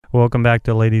Welcome back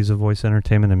to Ladies of Voice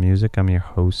Entertainment and Music. I'm your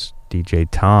host, DJ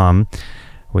Tom.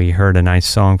 We heard a nice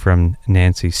song from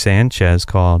Nancy Sanchez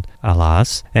called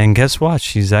Alas. And guess what?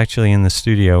 She's actually in the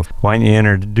studio. Why don't you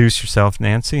introduce yourself,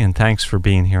 Nancy? And thanks for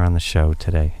being here on the show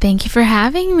today. Thank you for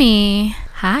having me.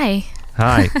 Hi.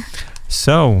 Hi.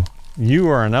 So, you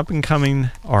are an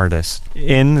up-and-coming artist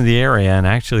in the area, and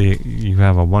actually, you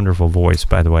have a wonderful voice,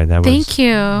 by the way. Thank you.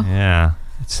 Yeah,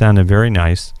 it sounded very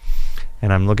nice.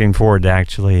 And I'm looking forward to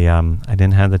actually, I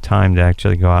didn't have the time to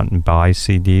actually go out and buy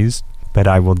CDs, but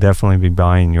I will definitely be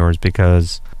buying yours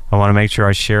because I want to make sure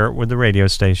I share it with the radio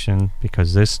station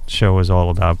because this show is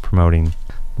all about promoting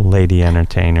lady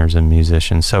entertainers and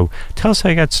musicians. So tell us how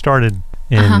you got started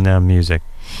in music.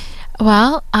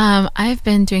 Well, I've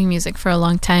been doing music for a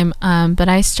long time, but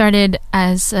I started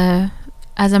as a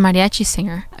mariachi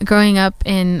singer growing up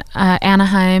in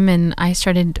Anaheim, and I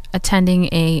started attending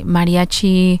a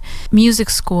mariachi music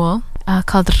school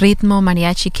called Ritmo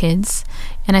Mariachi Kids,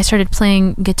 and I started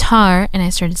playing guitar and I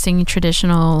started singing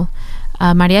traditional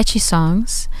mariachi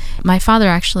songs. My father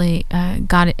actually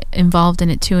got involved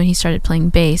in it too, and he started playing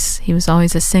bass. He was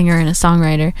always a singer and a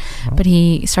songwriter, but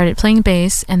he started playing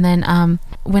bass. And then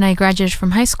when I graduated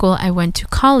from high school, I went to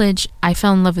college. I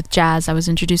fell in love with jazz. I was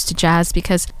introduced to jazz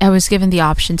because I was given the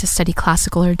option to study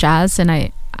classical or jazz, and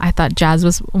I thought jazz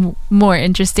was more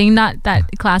interesting. Not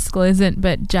that classical isn't,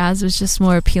 but jazz was just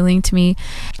more appealing to me.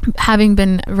 Having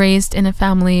been raised in a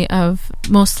family of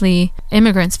mostly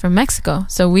immigrants from Mexico,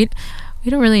 so we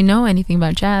don't really know anything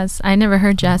about jazz. I never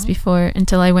heard jazz before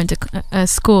until I went to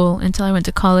school, until I went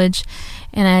to college,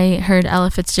 and I heard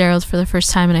Ella Fitzgerald for the first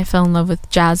time, and I fell in love with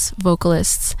jazz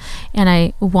vocalists, and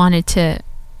I wanted to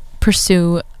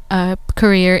pursue a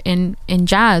career in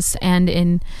jazz and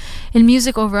in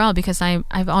music overall because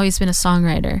I've always been a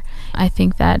songwriter. I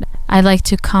think that I like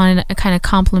to kind of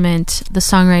complement the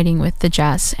songwriting with the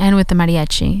jazz and with the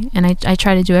mariachi, and I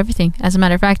try to do everything. As a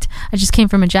matter of fact, I just came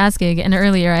from a jazz gig, and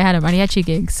earlier I had a mariachi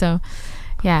gig, so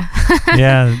yeah.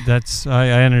 Yeah, that's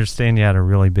I understand you had a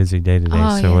really busy day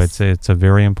today, so yes. It's a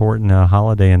very important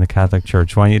holiday in the Catholic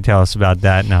Church. Why don't you tell us about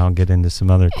that, and I'll get into some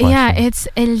other questions. Yeah, it's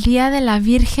El Día de la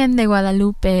Virgen de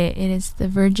Guadalupe. It is the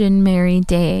Virgin Mary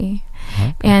Day.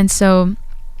 Okay. And so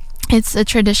it's a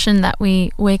tradition that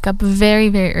we wake up very,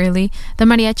 very early. The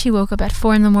mariachi woke up at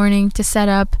 4 a.m. to set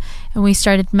up, and we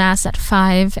started Mass at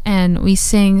 5, and we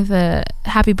sing the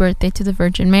Happy Birthday to the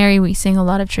Virgin Mary. We sing a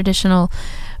lot of traditional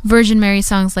Virgin Mary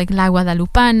songs like La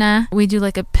Guadalupana. We do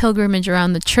like a pilgrimage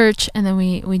around the church, and then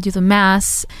we do the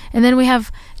Mass, and then we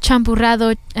have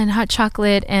champurrado and hot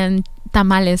chocolate and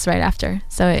tamales right after.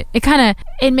 So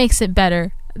it makes it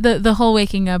better. The whole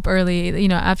waking up early,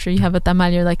 after you have a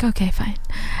tamal, you're like, okay, fine.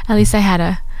 At least I had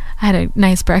a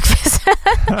nice breakfast.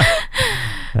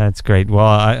 That's great. Well,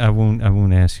 I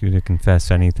won't ask you to confess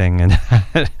anything, and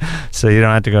so you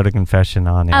don't have to go to confession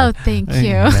on it. Oh, thank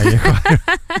you.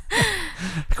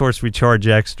 Of course, we charge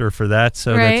extra for that,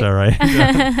 so right? That's all right.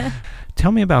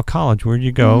 Tell me about college. Where'd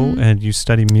you go? And you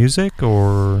study music,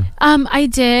 or? I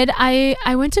did.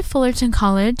 I went to Fullerton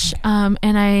College, and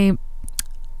I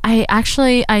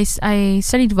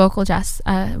studied vocal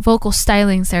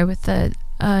stylings there with the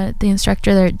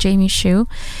instructor there, Jamie Shu,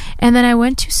 and then I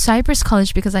went to Cypress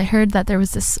College because I heard that there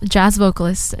was this jazz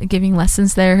vocalist giving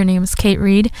lessons there. Her name is Kate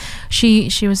Reed. She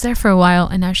was there for a while,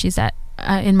 and now she's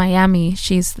in Miami.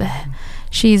 She's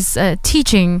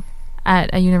teaching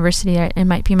at a university. It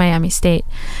might be Miami State,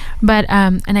 but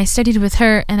and I studied with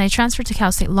her, and I transferred to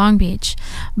Cal State Long Beach,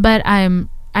 but I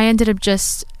ended up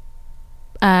just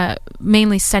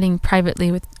mainly studying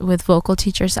privately with vocal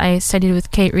teachers. I studied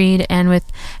with Kate Reed and with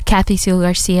Kathy Seal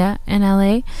Garcia in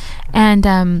LA, and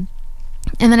then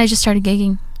I just started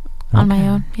gigging on my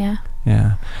own. Yeah.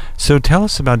 So tell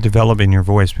us about developing your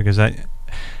voice, because I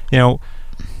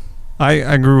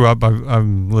grew up. I've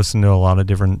listened to a lot of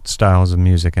different styles of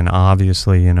music, and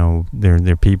obviously, there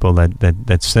are people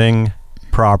that sing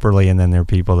properly, and then there are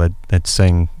people that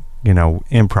sing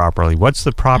improperly. What's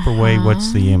the proper way?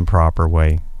 What's the improper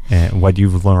way? And what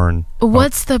you've learned?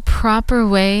 What's the proper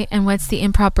way and what's the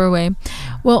improper way?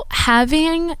 Well,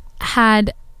 having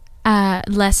had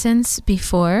lessons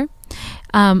before,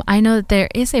 I know that there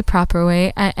is a proper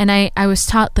way, and I was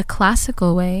taught the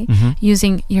classical way,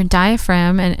 using your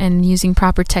diaphragm and using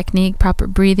proper technique, proper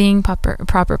breathing,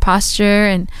 proper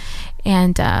posture,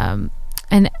 and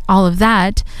all of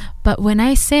that. But when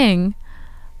I sing,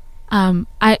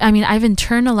 I mean, I've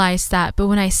internalized that, but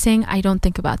when I sing, I don't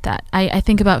think about that. I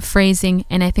think about phrasing,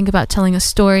 and I think about telling a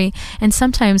story, and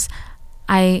sometimes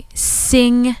I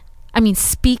speak,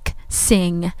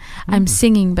 sing. I'm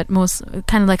singing, but most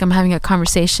kind of like I'm having a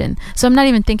conversation. So I'm not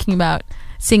even thinking about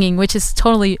singing, which is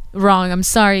totally wrong. I'm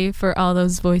sorry for all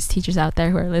those voice teachers out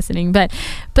there who are listening, but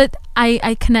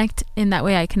I connect in that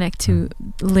way. I connect to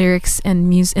lyrics and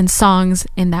music and songs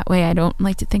in that way. I don't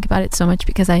like to think about it so much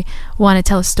because I want to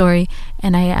tell a story,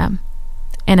 and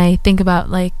I think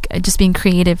about like just being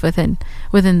creative within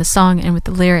the song and with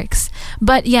the lyrics.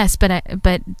 But yes, but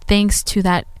thanks to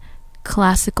that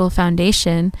classical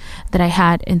foundation that I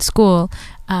had in school,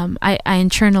 I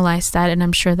internalized that, and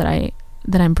I'm sure that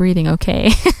I'm breathing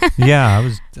okay. Yeah,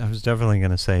 I was definitely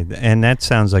going to say, and that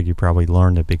sounds like you probably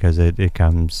learned it because it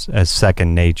comes as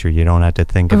second nature. You don't have to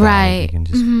think about it.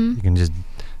 You can just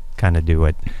kind of do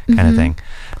it, kind of thing.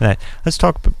 Let's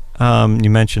talk. You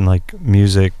mentioned like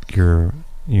music.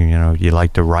 You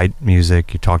like to write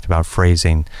music. You talked about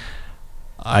phrasing.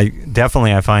 I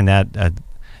find that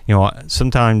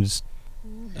sometimes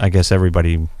I guess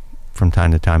everybody from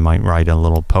time to time might write a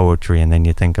little poetry, and then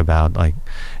you think about like,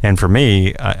 and for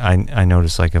me, I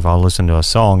notice like if I'll listen to a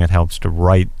song, it helps to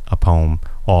write a poem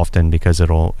often because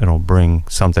it'll bring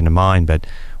something to mind. But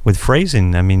with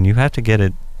phrasing, I mean, you have to get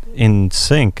it in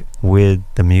sync with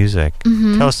the music.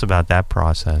 Tell us about that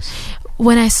process.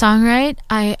 When I songwrite,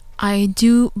 I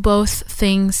do both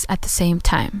things at the same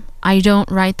time. I don't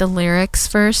write the lyrics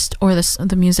first or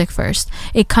the music first.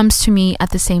 It comes to me at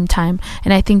the same time,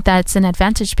 and I think that's an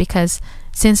advantage because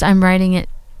since I'm writing it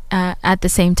at the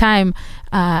same time,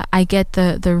 I get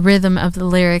the rhythm of the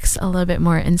lyrics a little bit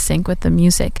more in sync with the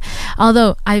music.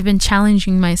 Although I've been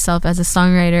challenging myself as a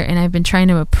songwriter, and I've been trying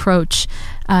to approach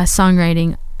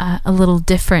songwriting a little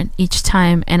different each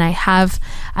time, and I'm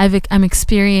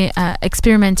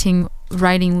experimenting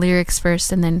writing lyrics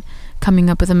first and then coming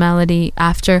up with a melody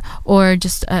after, or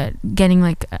just getting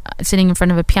like sitting in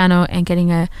front of a piano and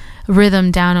getting a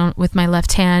rhythm down with my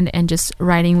left hand and just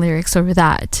writing lyrics over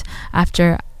that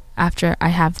after I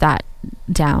have that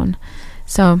down.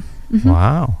 So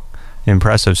Wow,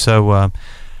 impressive. So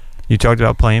you talked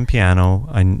about playing piano.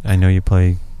 I know you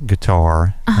play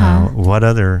guitar. What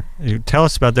other? Tell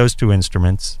us about those two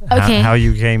instruments. Okay. How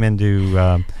you came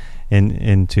into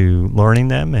learning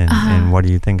them, and what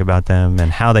do you think about them,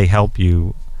 and how they help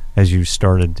you, as you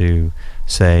started to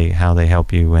say, how they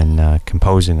help you in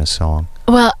composing a song.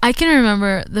 Well, I can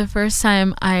remember the first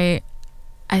time I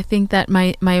think that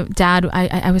my dad,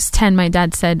 I was 10, my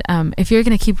dad said, if you're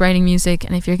going to keep writing music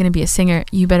and if you're going to be a singer,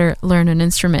 you better learn an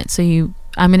instrument.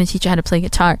 I'm going to teach you how to play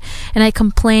guitar. And I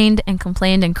complained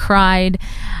and cried,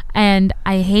 and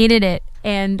I hated it.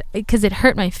 And because it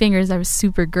hurt my fingers, I was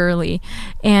super girly,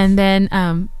 and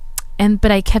then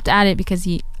but I kept at it because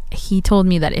he told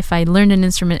me that if I learned an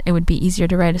instrument, it would be easier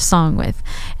to write a song with.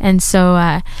 And so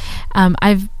I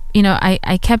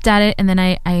kept at it, and then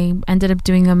I ended up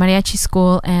doing a mariachi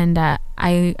school, and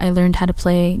I learned how to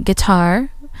play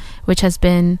guitar, which has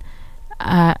been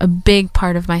a big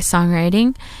part of my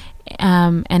songwriting,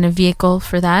 and a vehicle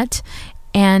for that.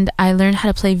 And I learned how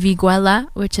to play viguela,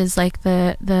 which is like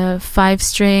the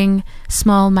 5-string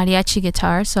small mariachi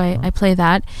guitar. So I play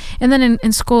that. And then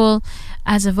in school,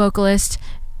 as a vocalist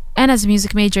and as a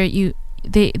music major,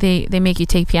 they make you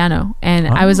take piano. And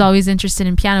I was always interested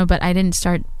in piano, but I didn't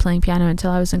start playing piano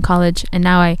until I was in college. And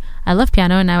now I love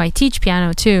piano, and now I teach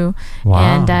piano too. Wow.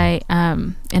 And I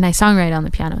songwrite on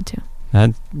the piano too.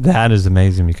 That is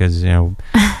amazing because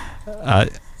I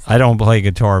don't play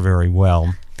guitar very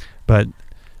well, but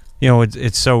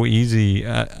it's so easy.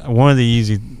 One of the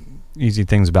easy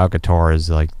things about guitar is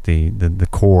like the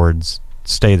chords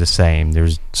stay the same.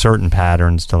 There's certain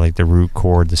patterns to like the root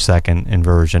chord, the second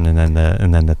inversion, and then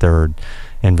the third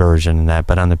inversion, and that.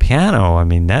 But on the piano, I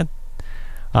mean, that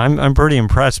I'm pretty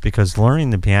impressed because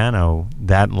learning the piano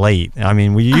that late. I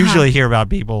mean, we usually hear about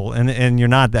people, and you're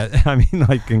not that. I mean,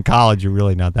 like in college, you're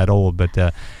really not that old, but.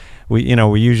 We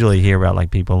usually hear about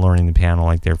like people learning the piano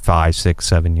like they're 5, 6,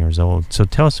 7 years old. So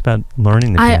tell us about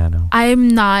learning the piano. I'm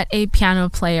not a piano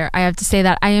player. I have to say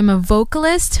that. I am a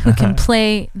vocalist who can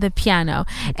play the piano.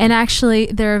 And actually,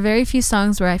 there are very few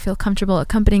songs where I feel comfortable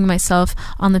accompanying myself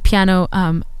on the piano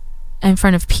in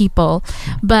front of people.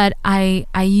 But I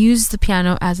use the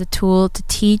piano as a tool to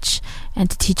teach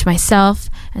myself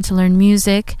and to learn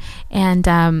music.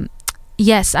 And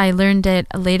yes, I learned it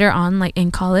later on, like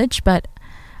in college, but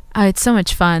it's so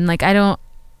much fun. Like I don't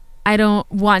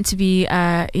want to be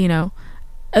the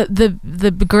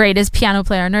greatest piano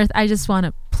player on earth. I just want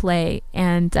to play,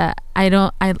 and I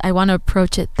want to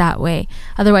approach it that way.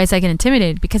 Otherwise I get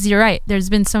intimidated, because you're right, there's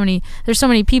so many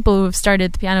people who have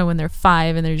started the piano when they're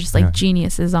 5 and they're just like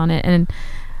geniuses on it,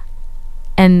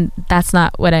 and that's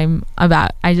not what I'm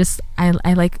about. I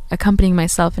like accompanying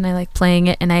myself, and I like playing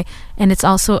it, and it's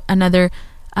also another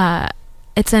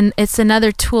it's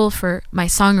another tool for my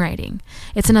songwriting.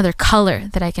 It's another color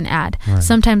that I can add. Right.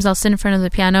 Sometimes I'll sit in front of the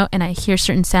piano and I hear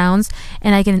certain sounds,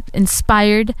 and I get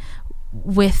inspired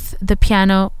with the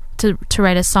piano to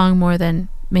write a song more than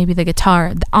maybe the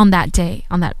guitar on that day,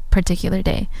 on that particular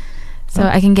day. So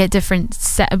I can get different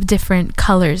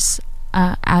colors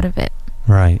out of it.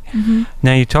 Right. Mm-hmm.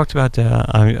 Now you talked about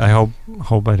I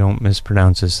hope I don't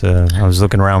mispronounce this. I was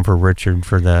looking around for Richard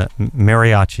for the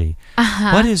mariachi.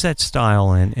 Uh-huh. What is that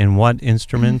style, and what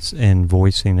instruments and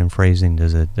voicing and phrasing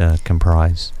does it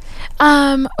comprise?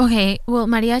 Okay. Well,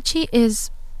 mariachi is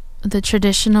the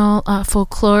traditional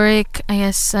folkloric, I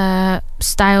guess,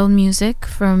 style music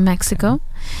from Mexico,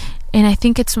 and I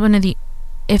think it's one of the,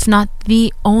 if not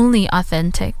the only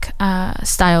authentic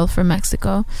style from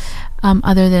Mexico,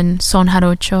 other than son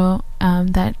jarocho,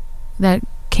 that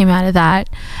came out of that.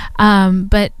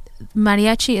 But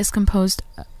mariachi is composed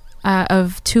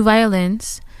of 2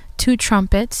 violins, 2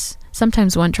 trumpets,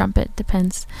 sometimes 1 trumpet,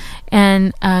 depends,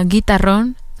 and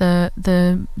guitarrón,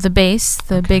 the bass,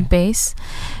 the big bass,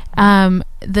 the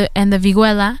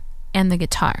vihuela, and the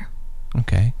guitar.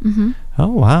 Okay. Mm-hmm. Oh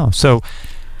wow! So,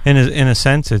 in a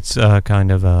sense, it's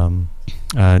kind of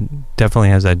definitely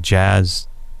has that jazz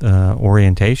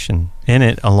orientation in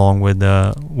it, along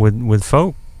with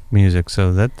folk music.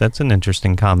 So that's an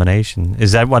interesting combination.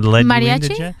 Is that what led you into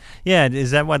jazz? Yeah,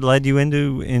 is that what led you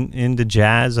into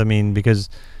jazz? I mean, because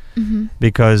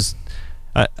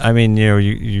I mean, you know,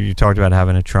 you talked about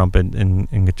having a trumpet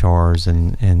and guitars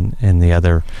and the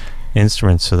other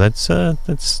instruments. So that's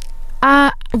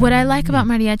what I like about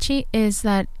mariachi is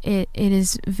that it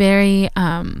is very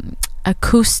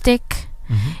acoustic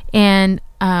and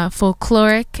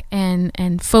folkloric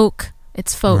and folk.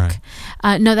 It's folk.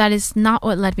 Right. No, that is not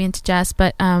what led me into jazz,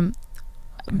 but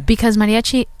because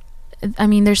mariachi, I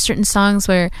mean, there's certain songs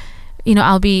where, you know,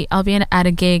 I'll be at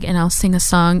a gig and I'll sing a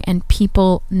song and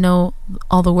people know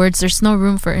all the words. There's no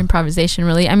room for improvisation,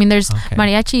 really. I mean, there's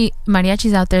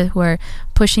mariachis out there who are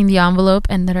pushing the envelope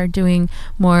and that are doing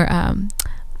more,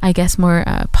 I guess, more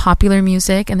popular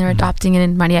music, and they're adopting it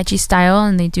in mariachi style,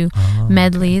 and they do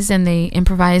medleys and they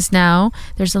improvise now.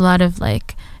 There's a lot of,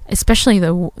 like, especially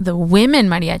the women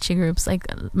mariachi groups like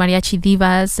Mariachi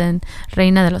Divas and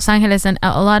Reina de Los Angeles, and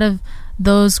a lot of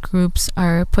those groups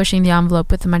are pushing the envelope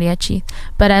with the mariachi.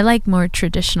 But I like more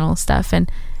traditional stuff,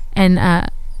 and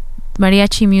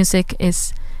mariachi music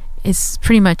is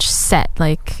pretty much set,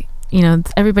 like, you know,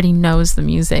 everybody knows the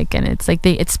music, and it's like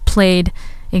it's played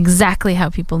exactly how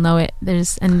people know it.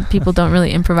 And people don't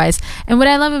really improvise. And what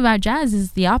I love about jazz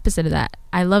is the opposite of that.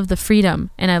 I love the freedom,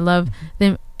 and I love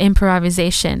the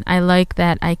improvisation. I like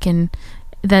that I can,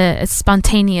 the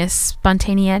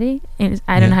spontaneity.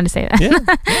 I don't know how to say that. Yeah.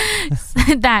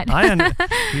 That.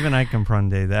 Even I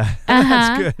comprende that.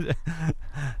 That's good.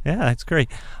 Yeah, that's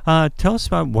great. Tell us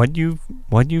about what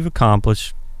you've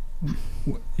accomplished.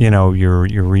 You know, your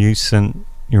recent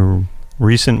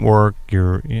work,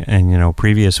 your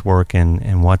previous work,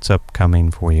 and what's upcoming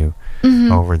for you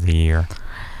over the year.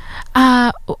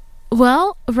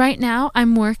 Well, right now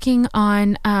I'm working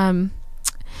on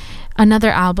another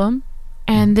album,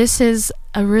 and this is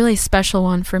a really special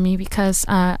one for me because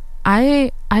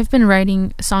I've been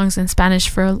writing songs in Spanish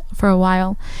for a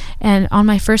while, and on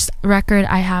my first record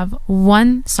I have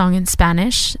 1 song in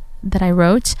Spanish that I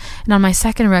wrote, and on my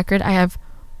second record I have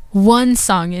 1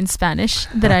 song in Spanish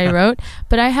that I wrote,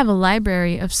 but I have a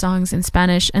library of songs in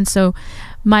Spanish, and so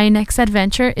my next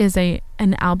adventure is an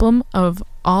album of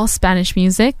all Spanish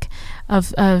music,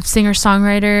 of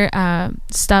singer-songwriter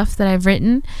stuff that I've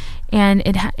written, and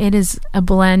it is a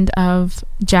blend of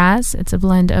jazz, it's a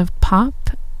blend of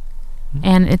pop,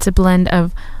 and it's a blend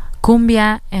of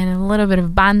cumbia and a little bit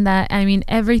of banda. I mean,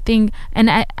 everything.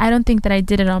 And I don't think that I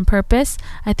did it on purpose.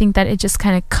 I think that it just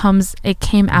kind of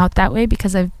came out that way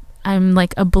because I'm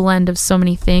like a blend of so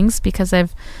many things, because I'm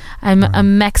a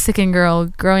Mexican girl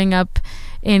growing up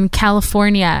in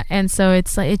California, and so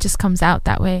it's like it just comes out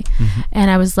that way. And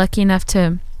I was lucky enough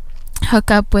to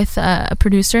hook up with a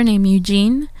producer named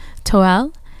Eugene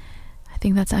Toel. I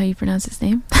think that's how you pronounce his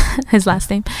name, his last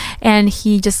name. And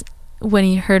he just, when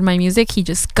he heard my music, he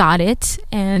just got it,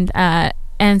 and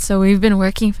so we've been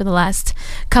working for the last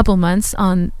couple months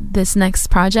on this next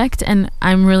project, and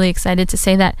I'm really excited to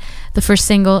say that the first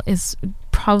single is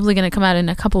probably going to come out in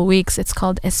a couple weeks. It's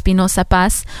called Espinosa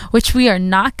Paz, which we are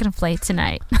not going to play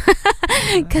tonight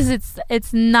because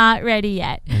it's not ready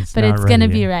yet, but it's going to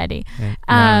be ready.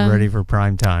 Not ready for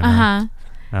prime time.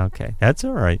 Okay, that's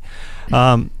all right.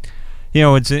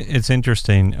 It's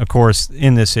interesting. Of course,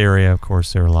 in this area, of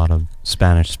course, there are a lot of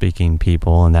Spanish-speaking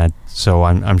people, and that. So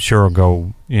I'm sure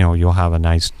you'll have a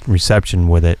nice reception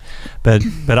with it. But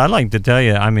I'd like to tell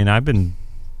you, I mean, I've been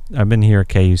here at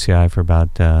KUCI for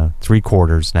about 3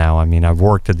 quarters now. I mean, I've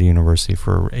worked at the university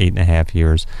for 8.5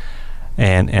 years,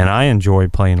 and I enjoy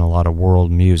playing a lot of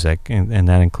world music, and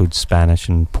that includes Spanish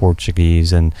and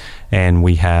Portuguese, and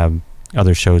we have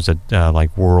other shows that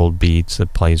like World Beats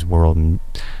that plays world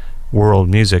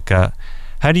music.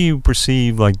 How do you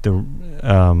perceive like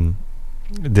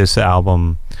this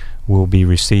album will be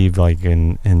received like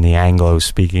in the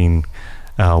Anglo-speaking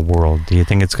world? Do you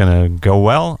think it's going to go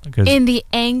well? In the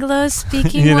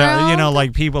Anglo-speaking world,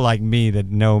 like people like me that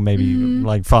know maybe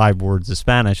like 5 words of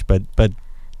Spanish, but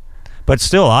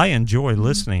still, I enjoy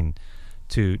listening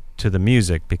to the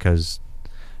music because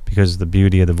the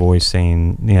beauty of the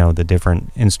voicing, the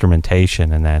different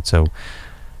instrumentation and that. So,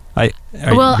 I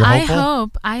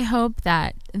hope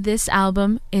that this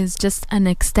album is just an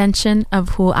extension of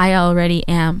who I already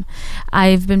am.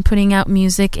 I've been putting out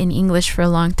music in English for a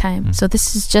long time, so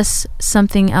this is just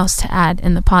something else to add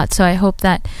in the pot. So I hope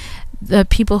that the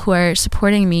people who are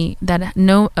supporting me, that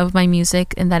know of my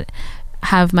music and that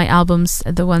have my albums,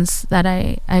 the ones that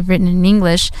I've written in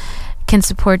English, can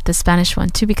support the Spanish one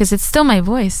too, because it's still my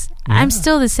voice. Yeah. I'm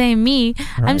still the same me.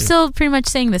 Right. I'm still pretty much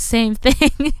saying the same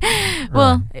thing.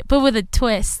 Well, but with a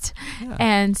twist. Yeah.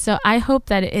 And so I hope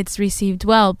that it's received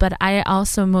well, but I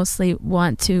also mostly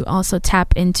want to also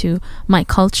tap into my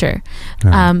culture.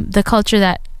 Right. The culture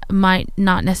that might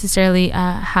not necessarily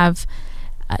have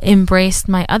embraced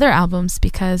my other albums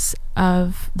because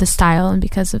of the style and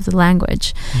because of the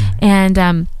language.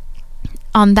 And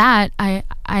on that, I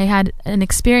had an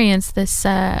experience this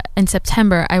in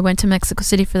September. I went to Mexico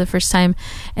City for the first time,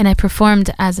 and I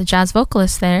performed as a jazz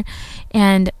vocalist there.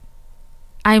 And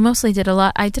I mostly did a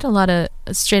lot of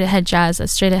straight ahead jazz,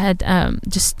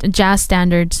 just jazz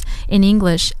standards in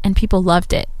English, and people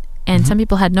loved it. And some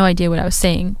people had no idea what I was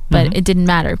saying, but it didn't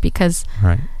matter because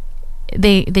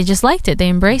they just liked it. They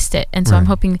embraced it. And so I'm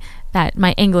hoping that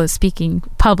my English-speaking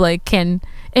public can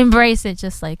embrace it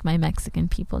just like my Mexican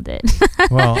people did.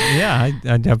 Well, yeah,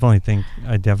 I definitely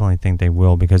think they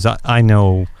will, because I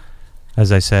know,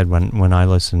 as I said, when I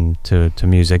listen to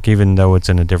music, even though it's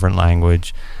in a different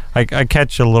language, I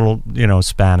catch a little,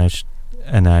 Spanish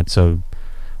and that, so,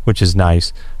 which is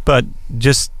nice. But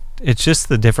it's just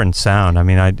the different sound. I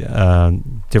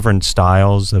mean, different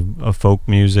styles of folk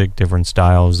music, different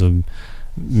styles of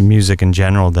music in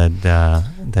general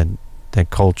that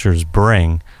cultures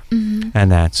bring,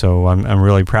 and that. So I'm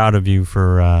really proud of you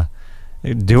for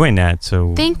doing that.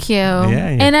 So thank you.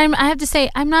 Yeah. And I have to say,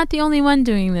 I'm not the only one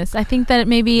doing this. I think that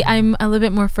maybe I'm a little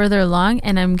bit more further along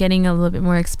and I'm getting a little bit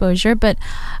more exposure. But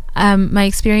my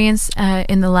experience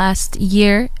in the last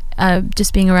year,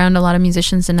 just being around a lot of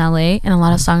musicians in LA and a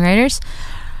lot of songwriters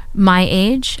my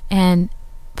age and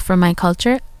from my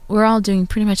culture, we're all doing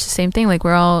pretty much the same thing. Like,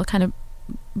 we're all kind of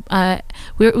I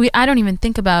don't even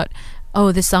think about,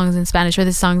 oh, this song's in Spanish or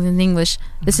this song's in English.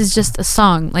 This is just a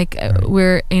song. Like,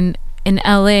 we're in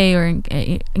LA or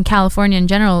in California in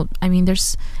general. I mean,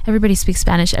 everybody speaks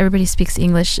Spanish, everybody speaks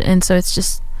English, and so it's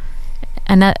just,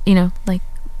 and that, like,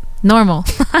 normal.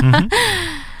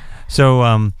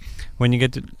 So when you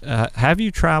get to have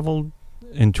you traveled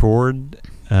and toured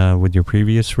with your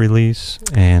previous release,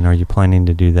 and are you planning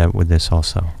to do that with this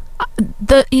also?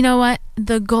 You know what,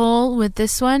 the goal with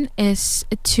this one is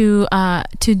to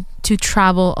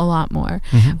travel a lot more.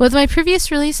 With my previous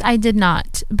release, I did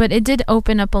not, but it did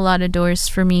open up a lot of doors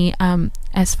for me,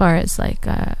 as far as like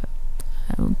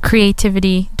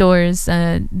creativity doors,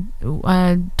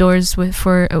 doors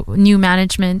for new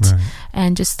management,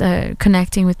 and just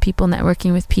connecting with people,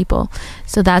 networking with people.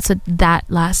 So that's what that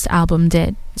last album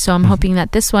did. So I'm hoping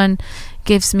that this one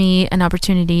gives me an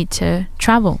opportunity to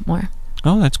travel more.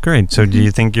 Oh, that's great. So do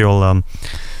you think you'll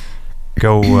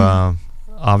go,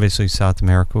 obviously South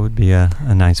America would be a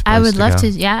nice place I would to love go. to,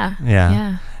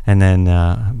 yeah. And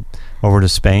then over to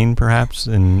Spain, perhaps,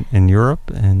 in Europe?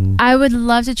 And I would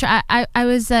love to try. I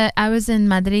was in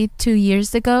Madrid 2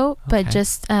 years ago, but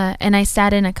just and I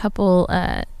sat in a couple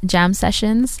jam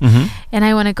sessions, and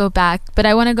I want to go back. But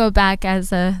I want to go back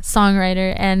as a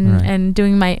songwriter and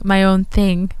doing my own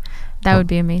thing. That would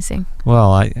be amazing.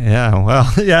 Well,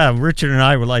 Richard and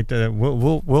I would like to.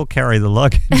 We'll carry the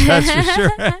luggage. That's for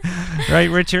sure, right,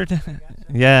 Richard?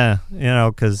 Yeah,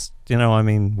 because I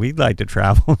mean, we'd like to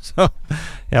travel. So,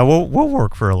 yeah, we'll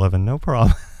work for a living, no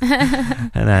problem.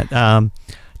 And that.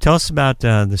 Tell us about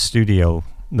the studio,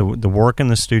 the work in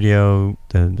the studio,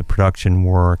 the production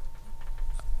work,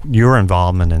 your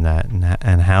involvement in that,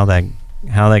 and how that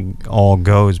all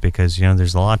goes, because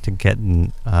there's a lot to get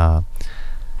in.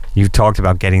 You talked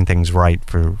about getting things right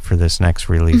for this next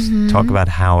release. Talk about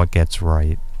how it gets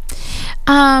right.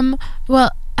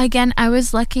 Well, again, I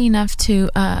was lucky enough to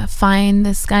find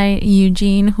this guy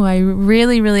Eugene, who I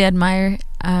really, really admire,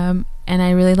 and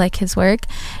I really like his work.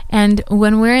 And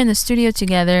when we're in the studio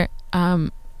together,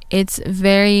 it's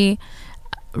very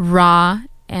raw,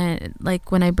 and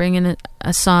like when I bring in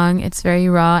a song, it's very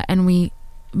raw, and we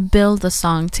build the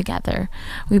song together.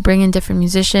 We bring in different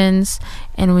musicians,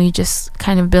 and we just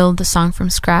kind of build the song from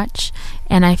scratch.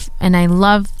 And I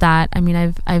love that. I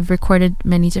mean, I've recorded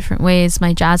many different ways.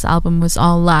 My jazz album was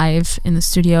all live in the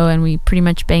studio, and we pretty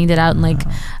much banged it out in like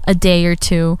a day or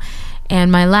two.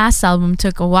 And my last album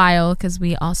took a while because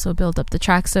we also built up the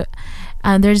tracks. So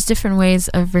there's different ways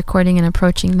of recording and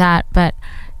approaching that, but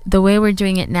the way we're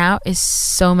doing it now is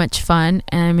so much fun,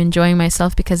 and I'm enjoying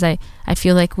myself because I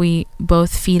feel like we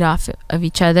both feed off of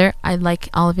each other. I like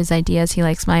all of his ideas, he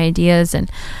likes my ideas, and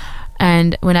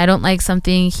when I don't like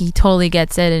something, he totally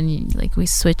gets it, and like we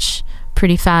switch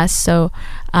pretty fast. So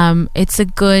it's a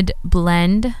good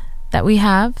blend that we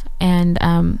have, and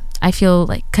I feel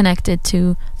like connected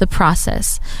to the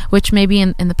process, which maybe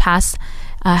in the past,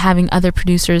 having other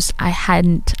producers, I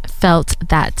hadn't felt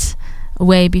that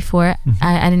way before.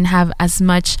 I didn't have as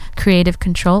much creative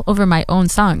control over my own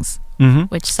songs,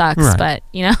 which sucks, right. But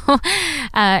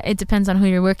it depends on who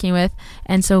you're working with.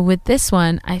 And so with this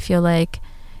one, I feel like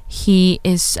he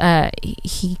is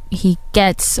he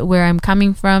gets where I'm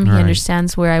coming from. Right. He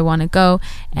understands where I want to go,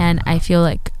 and I feel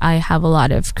like I have a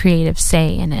lot of creative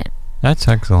say in it. That's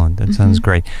excellent. That sounds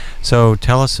great. So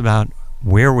tell us about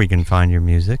where we can find your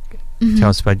music. Tell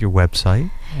us about your website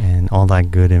and all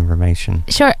that good information.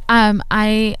 Sure. I'm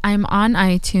on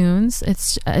iTunes.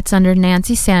 It's under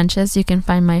Nancy Sanchez. You can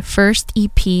find my first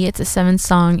EP. It's a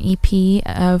 7-song EP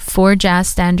of 4 jazz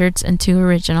standards and 2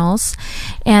 originals.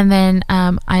 And then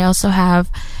I also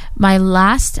have my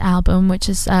last album, which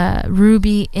is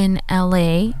Ruby in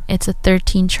LA. It's a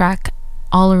 13-track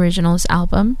all originals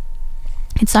album.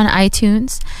 It's on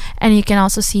iTunes, and you can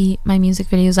also see my music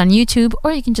videos on YouTube,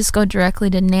 or you can just go directly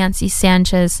to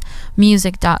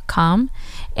nancysanchezmusic.com,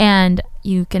 and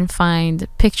you can find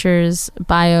pictures,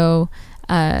 bio,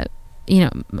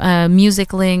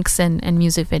 music links, and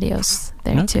music videos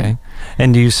there too.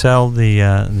 And do you sell the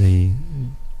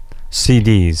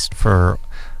CDs for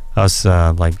us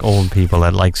like old people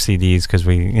that like CDs, because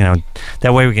we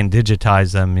that way we can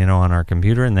digitize them on our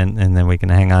computer, and then we can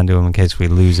hang on to them in case we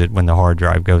lose it when the hard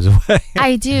drive goes away?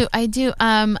 I do I don't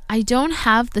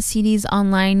have the CDs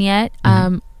online yet.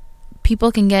 People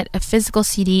can get a physical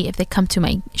CD if they come to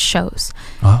my shows.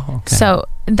 So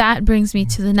that brings me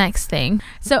to the next thing.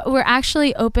 So we're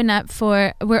actually opening up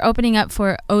for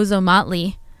Ozo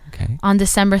Motley on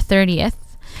December 30th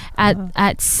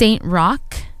at St.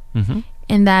 Rock.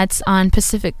 And that's on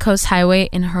Pacific Coast Highway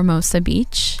in Hermosa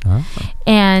Beach.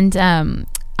 And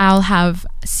I'll have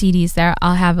CDs there.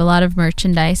 I'll have a lot of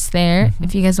merchandise there.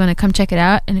 If you guys want to come check it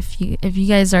out, and if you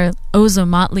guys are Ozo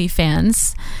Motley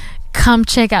fans, come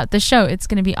check out the show. It's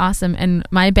going to be awesome. And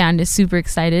my band is super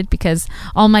excited because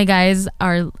all my guys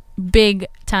are big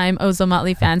time Ozo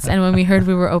Motley fans, and when we heard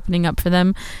we were opening up for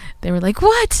them, they were like,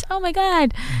 "What? Oh my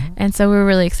god!" And so we're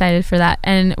really excited for that.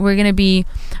 And we're gonna be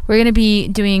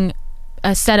doing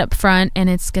a set up front,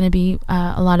 and it's going to be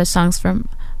a lot of songs from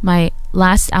my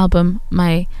last album,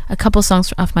 a couple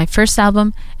songs off my first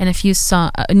album, and a few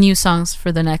new songs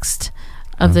for the next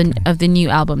of the new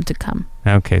album to come.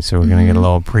 Okay, so we're going to get a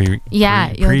little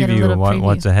preview of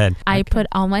what's ahead. I put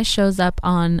all my shows up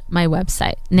on my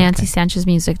website,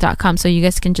 nancysanchezmusic.com, so you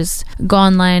guys can just go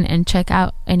online and check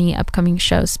out any upcoming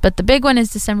shows. But the big one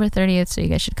is December 30th, so you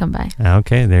guys should come by.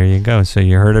 Okay, there you go. So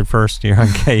you heard it first. You're on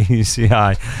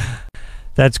KUCI.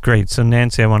 That's great. So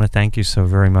Nancy, I want to thank you so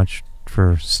very much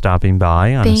for stopping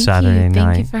by on a Saturday night.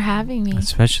 Thank you for having me.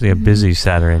 Especially a busy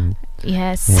Saturday.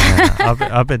 Yes. Yeah,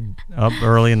 up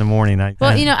early in the morning.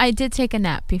 I did take a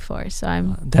nap before, so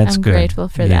I'm grateful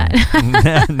for that.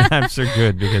 Naps are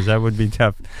good, because that would be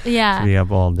tough to be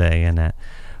up all day and that.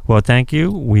 Well, thank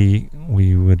you. We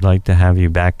would like to have you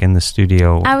back in the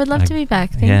studio. I would love to be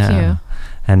back. Thank you.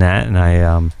 And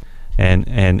I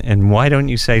And why don't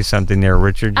you say something there,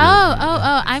 Richard?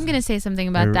 I'm gonna say something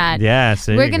about that. Yes,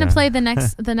 we're gonna play the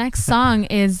next song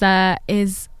is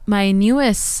my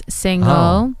newest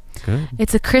single. Good.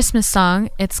 It's a Christmas song.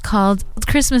 It's called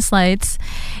Christmas Lights,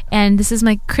 and this is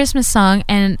my Christmas song,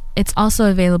 and it's also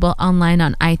available online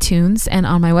on iTunes and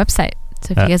on my website.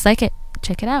 So if you guys like it,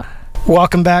 check it out.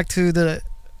 Welcome back to the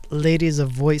Ladies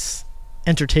of Voice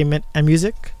Entertainment and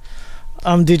Music.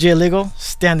 I'm DJ Legal,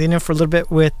 standing in for a little bit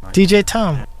with DJ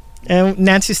Tom. And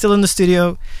Nancy's still in the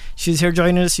studio. She's here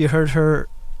joining us. You heard her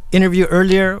interview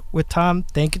earlier with Tom.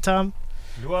 Thank you, Tom.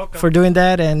 You're welcome. For doing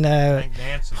that. And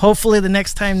Nancy. hopefully the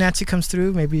next time Nancy comes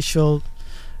through, maybe she'll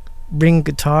bring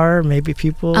guitar, maybe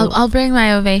people. I'll bring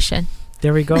my ovation.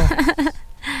 There we go.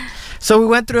 So we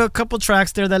went through a couple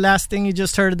tracks there. The last thing you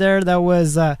just heard there, that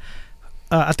was Ateros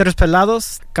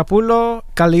Pelados, Capulo,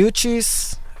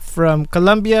 KUCI from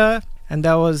Colombia, and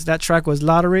that track was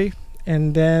Lottery.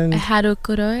 And then El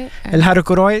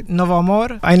Harukuroi. Novo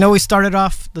Amor. I know we started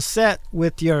off the set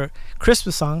with your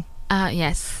Christmas song.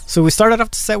 Yes. So we started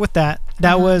off the set with that.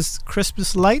 That was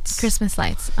Christmas Lights. Christmas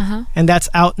Lights. And that's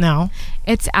out now.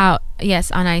 It's out,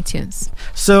 yes, on iTunes.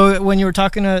 So when you were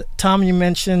talking to Tom, you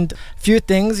mentioned a few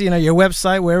things, your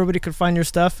website where everybody could find your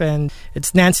stuff, and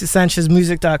it's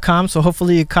nancysanchezmusic.com. So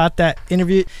hopefully you caught that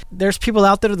interview. There's people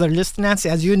out there that are listening, Nancy.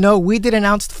 As you know, we did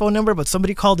announce the phone number, but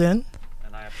somebody called in.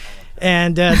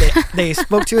 And they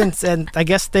spoke to you and said, I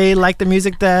guess they liked the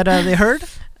music that they heard?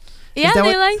 Yeah,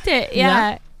 they liked it.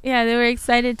 Yeah. Yeah, they were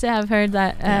excited to have heard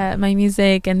that my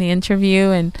music and the interview.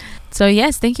 And so,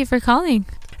 yes, thank you for calling.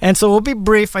 And so we'll be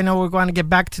brief. I know we're going to get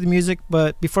back to the music,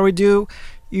 but before we do,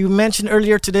 you mentioned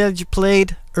earlier today that you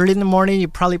played early in the morning. You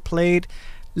probably played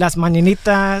Las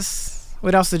Mañanitas.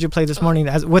 What else did you play this morning?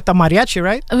 With the mariachi,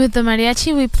 right? With the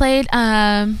mariachi, we played,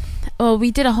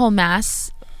 we did a whole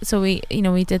mass. So we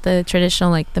did the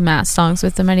traditional, the mass songs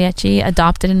with the mariachi,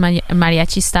 adopted in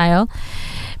mariachi style.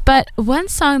 But one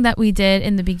song that we did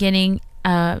in the beginning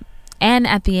and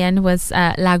at the end was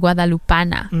La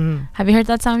Guadalupana. Have you heard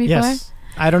that song before? Yes.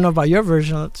 I don't know about your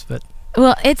version, but...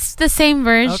 Well, it's the same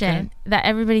version that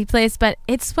everybody plays, but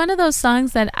it's one of those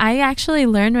songs that I actually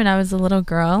learned when I was a little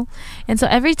girl. And so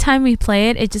every time we play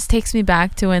it, it just takes me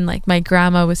back to when, my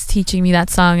grandma was teaching me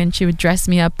that song, and she would dress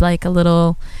me up like a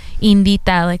little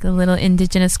indita, like a little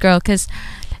indigenous girl, because...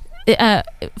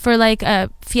 for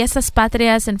fiestas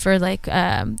patrias and for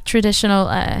traditional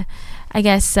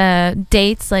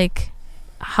dates, like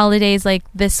holidays like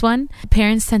this one,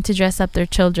 parents tend to dress up their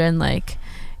children like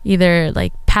either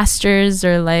like pastors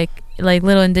or like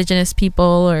little indigenous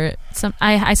people, or some.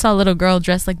 I saw a little girl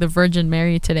dressed like the Virgin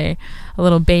Mary today, a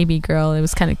little baby girl. It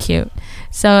was kind of cute.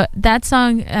 So that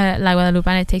song La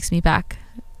Guadalupana takes me back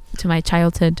to my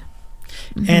childhood.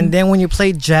 And then when you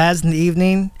played jazz in the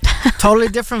evening, totally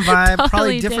different vibe,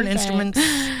 probably different instruments.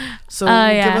 So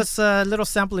give us a little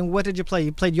sampling. What did you play?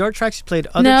 You played your tracks? You played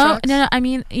other tracks? No. I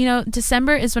mean,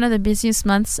 December is one of the busiest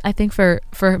months, I think, for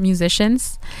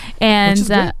musicians. And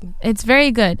it's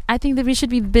very good. I think that we should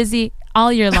be busy all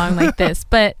year long like this.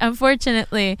 But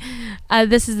unfortunately,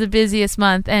 this is the busiest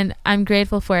month, and I'm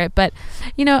grateful for it. But,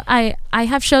 I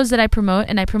have shows that I promote,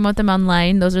 and I promote them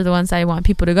online. Those are the ones I want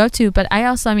people to go to. But I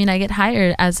also, I get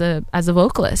hired as a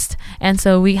vocalist. And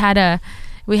so we had a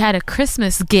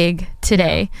Christmas gig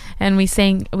today, and we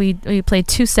played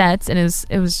 2 sets, and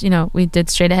it was we did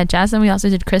straight ahead jazz, and we also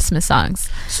did Christmas songs.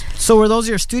 So were those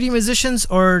your studio musicians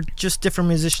or just different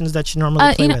musicians that you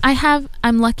normally play with?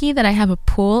 I'm lucky that I have a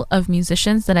pool of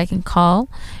musicians that I can call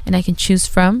and I can choose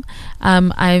from.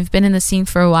 I've been in the scene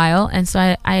for a while, and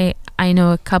so I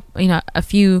know a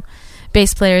few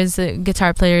bass players,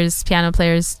 guitar players, piano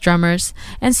players, drummers,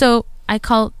 and so I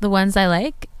call the ones I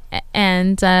like.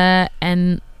 And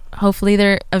hopefully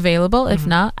they're available. If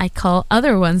not, I call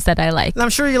other ones that I like. And I'm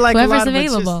sure you like whoever's a lot of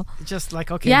available. Just like,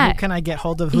 who can I get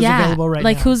hold of? Who's available right now?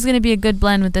 Like who's going to be a good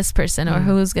blend with this person, or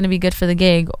who's going to be good for the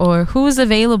gig, or who's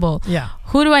available. Yeah.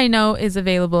 Who do I know is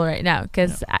available right now?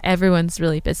 Because everyone's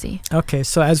really busy. Okay,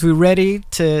 so as we're ready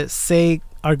to say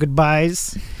our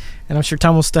goodbyes, and I'm sure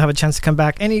Tom will still have a chance to come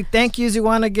back. Any thank yous you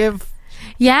want to give?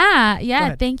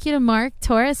 Yeah. Thank you to Mark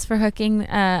Torres for hooking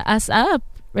us up.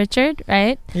 Richard,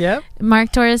 right? Yeah.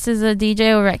 Mark Torres is a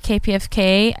DJ over at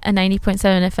KPFK, a 90.7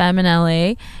 FM in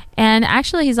LA. And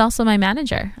actually, he's also my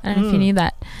manager. I don't know if you knew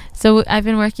that. So I've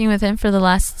been working with him for the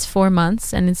last 4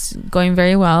 months, and it's going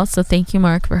very well. So thank you,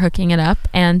 Mark, for hooking it up.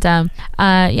 And to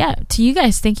you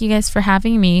guys, thank you guys for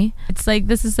having me. It's like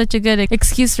this is such a good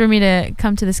excuse for me to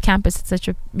come to this campus. It's such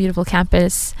a beautiful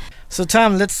campus. So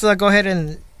Tom, let's go ahead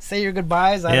and say your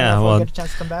goodbyes. I don't know if we'll get a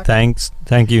chance to come back.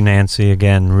 Thank you, Nancy.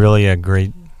 Again, really a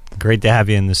great to have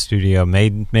you in the studio.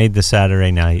 Made the Saturday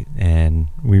night, and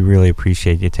we really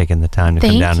appreciate you taking the time to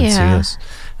come down and see us.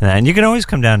 And you can always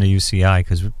come down to UCI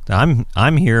because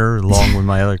I'm here along with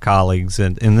my other colleagues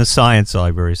in the science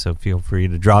library. So feel free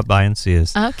to drop by and see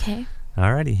us. Okay.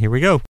 Alrighty, here we go.